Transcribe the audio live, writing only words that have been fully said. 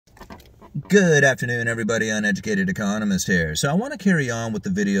Good afternoon, everybody. Uneducated Economist here. So I want to carry on with the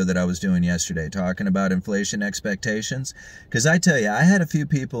video that I was doing yesterday, talking about inflation expectations. Because I tell you, I had a few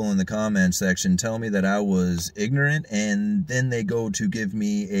people in the comment section tell me that I was ignorant, and then they go to give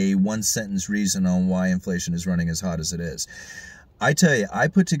me a one-sentence reason on why inflation is running as hot as it is. I tell you, I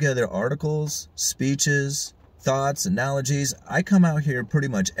put together articles, speeches, thoughts, analogies. I come out here pretty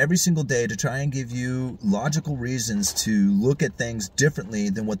much every single day to try and give you logical reasons to look at things differently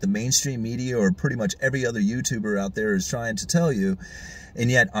than what the mainstream media or pretty much every other YouTuber out there is trying to tell you.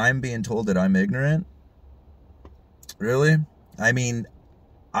 And yet I'm being told that I'm ignorant. Really? I mean,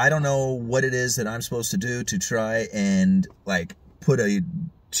 I don't know what it is that I'm supposed to do to try and put a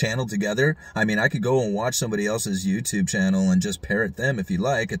channel together. I mean, I could go and watch somebody else's YouTube channel and just parrot them if you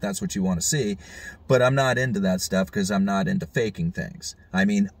like, if that's what you want to see. But I'm not into that stuff because I'm not into faking things. I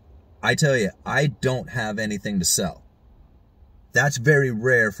mean, I tell you, I don't have anything to sell. That's very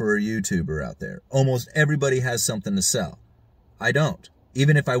rare for a YouTuber out there. Almost everybody has something to sell. I don't.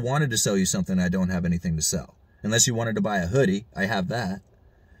 Even if I wanted to sell you something, I don't have anything to sell. Unless you wanted to buy a hoodie, I have that.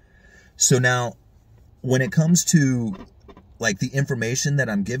 So now, when it comes to the information that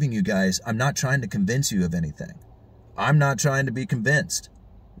I'm giving you guys, I'm not trying to convince you of anything. I'm not trying to be convinced.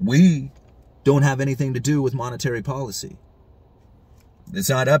 We don't have anything to do with monetary policy.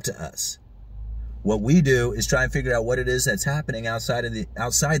 It's not up to us. What we do is try and figure out what it is that's happening outside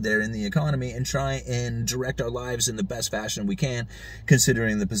there in the economy and try and direct our lives in the best fashion we can,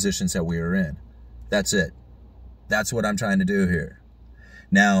 considering the positions that we are in. That's it. That's what I'm trying to do here.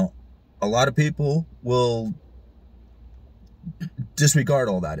 Now, a lot of people will disregard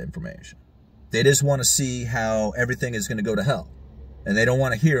all that information. They just want to see how everything is going to go to hell. And they don't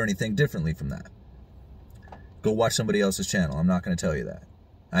want to hear anything differently from that. Go watch somebody else's channel. I'm not going to tell you that.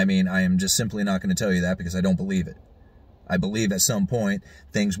 I mean, I am just simply not going to tell you that because I don't believe it. I believe at some point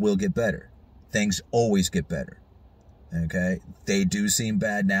things will get better. Things always get better. Okay? They do seem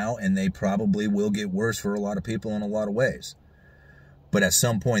bad now, and they probably will get worse for a lot of people in a lot of ways. But at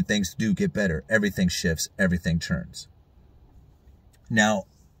some point things do get better. Everything shifts. Everything turns. Now,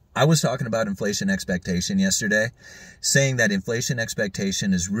 I was talking about inflation expectation yesterday, saying that inflation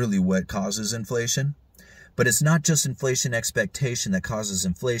expectation is really what causes inflation. But it's not just inflation expectation that causes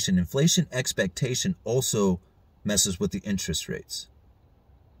inflation. Inflation expectation also messes with the interest rates.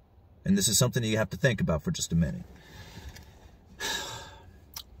 And this is something that you have to think about for just a minute.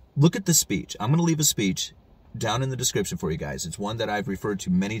 Look at the speech. I'm going to leave a speech down in the description for you guys. It's one that I've referred to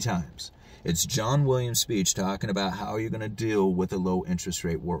many times. It's John Williams' speech talking about how you're going to deal with a low interest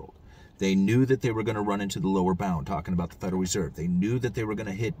rate world. They knew that they were going to run into the lower bound, talking about the Federal Reserve. They knew that they were going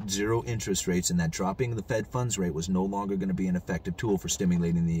to hit zero interest rates and that dropping the Fed funds rate was no longer going to be an effective tool for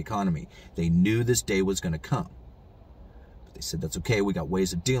stimulating the economy. They knew this day was going to come. But they said, that's okay, we got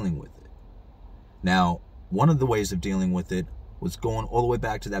ways of dealing with it. Now, one of the ways of dealing with it was going all the way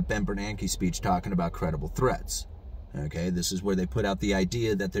back to that Ben Bernanke speech talking about credible threats. Okay, this is where they put out the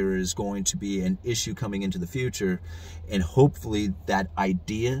idea that there is going to be an issue coming into the future, and hopefully that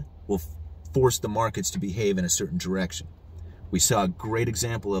idea will force the markets to behave in a certain direction. We saw a great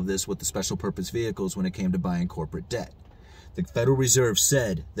example of this with the special purpose vehicles when it came to buying corporate debt. The Federal Reserve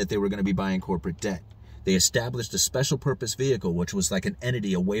said that they were going to be buying corporate debt. They established a special purpose vehicle, which was like an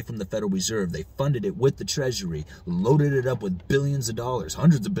entity away from the Federal Reserve. They funded it with the Treasury, loaded it up with billions of dollars,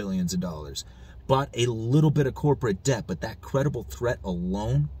 hundreds of billions of dollars, bought a little bit of corporate debt, but that credible threat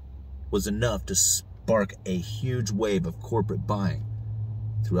alone was enough to spark a huge wave of corporate buying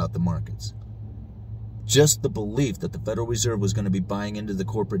throughout the markets. Just the belief that the Federal Reserve was going to be buying into the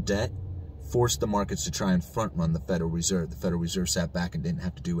corporate debt forced the markets to try and front run the Federal Reserve. The Federal Reserve sat back and didn't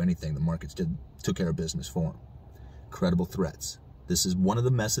have to do anything. The markets took care of business for them. Credible threats. This is one of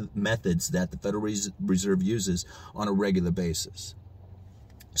the methods that the Federal Reserve uses on a regular basis.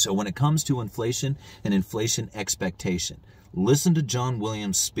 So when it comes to inflation and inflation expectation, listen to John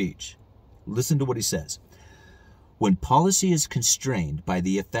Williams' speech. Listen to what he says. When policy is constrained by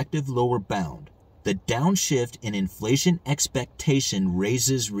the effective lower bound, the downshift in inflation expectation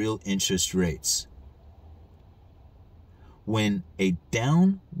raises real interest rates. When a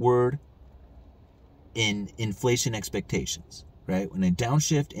downward in inflation expectations, right? When a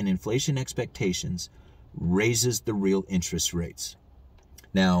downshift in inflation expectations raises the real interest rates.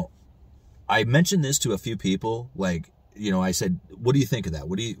 Now, I mentioned this to a few people, I said, what do you think of that?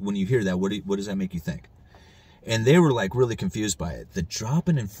 When you hear that, what does that make you think? And they were really confused by it. The drop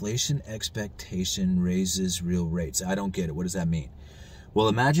in inflation expectation raises real rates. I don't get it. What does that mean? Well,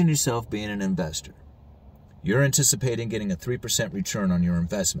 imagine yourself being an investor. You're anticipating getting a 3% return on your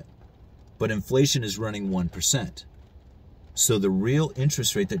investment, but inflation is running 1%. So the real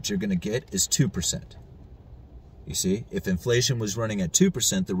interest rate that you're going to get is 2%. You see, if inflation was running at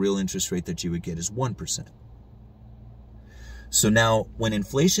 2%, the real interest rate that you would get is 1%. So now, when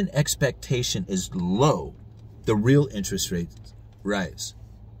inflation expectation is low, the real interest rates rise.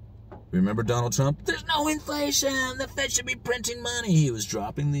 Remember Donald Trump? There's no inflation. The Fed should be printing money. He was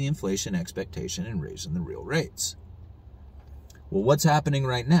dropping the inflation expectation and raising the real rates. Well, what's happening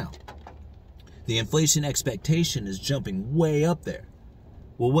right now? The inflation expectation is jumping way up there.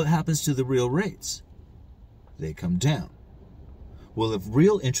 Well, what happens to the real rates? They come down. Well, if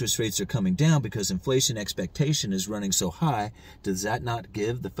real interest rates are coming down because inflation expectation is running so high, does that not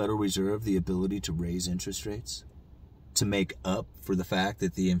give the Federal Reserve the ability to raise interest rates to make up for the fact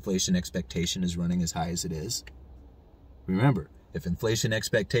that the inflation expectation is running as high as it is? Remember, if inflation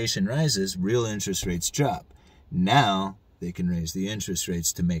expectation rises, real interest rates drop. Now they can raise the interest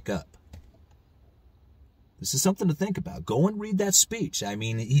rates to make up. This is something to think about. Go and read that speech. I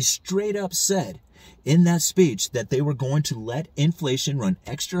mean, he straight up said in that speech that they were going to let inflation run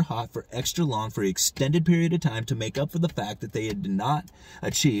extra hot for extra long for an extended period of time to make up for the fact that they had not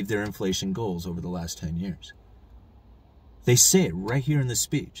achieved their inflation goals over the last 10 years. They say it right here in the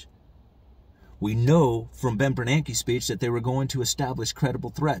speech. We know from Ben Bernanke's speech that they were going to establish credible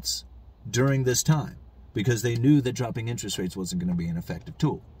threats during this time because they knew that dropping interest rates wasn't going to be an effective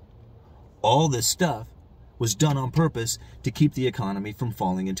tool. All this stuff was done on purpose to keep the economy from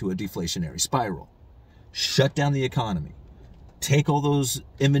falling into a deflationary spiral. Shut down the economy. Take all those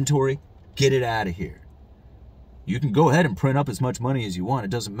inventory, get it out of here. You can go ahead and print up as much money as you want.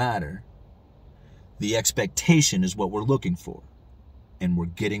 It doesn't matter. The expectation is what we're looking for, and we're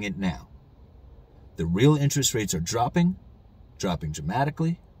getting it now. The real interest rates are dropping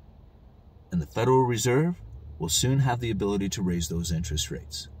dramatically, and the Federal Reserve will soon have the ability to raise those interest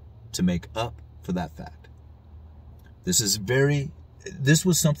rates to make up for that fact. This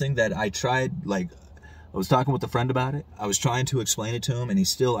was something that I tried, I was talking with a friend about it. I was trying to explain it to him, and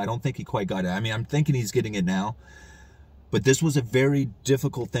I don't think he quite got it. I mean, I'm thinking he's getting it now, but this was a very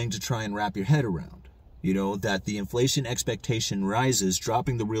difficult thing to try and wrap your head around. You know, that the inflation expectation rises,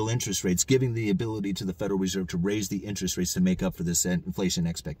 dropping the real interest rates, giving the ability to the Federal Reserve to raise the interest rates to make up for this inflation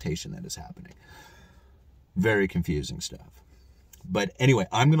expectation that is happening. Very confusing stuff. But anyway,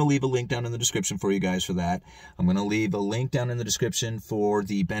 I'm going to leave a link down in the description for you guys for that. I'm going to leave a link down in the description for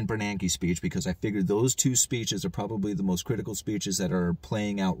the Ben Bernanke speech because I figured those two speeches are probably the most critical speeches that are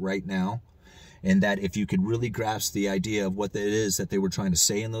playing out right now. And that if you could really grasp the idea of what it is that they were trying to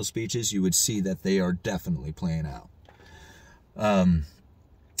say in those speeches, you would see that they are definitely playing out.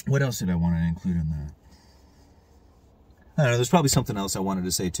 What else did I want to include in there? I don't know, there's probably something else I wanted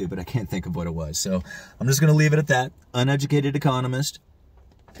to say too, but I can't think of what it was. So I'm just going to leave it at that. Uneducated Economist.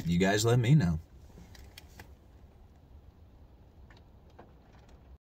 You guys let me know.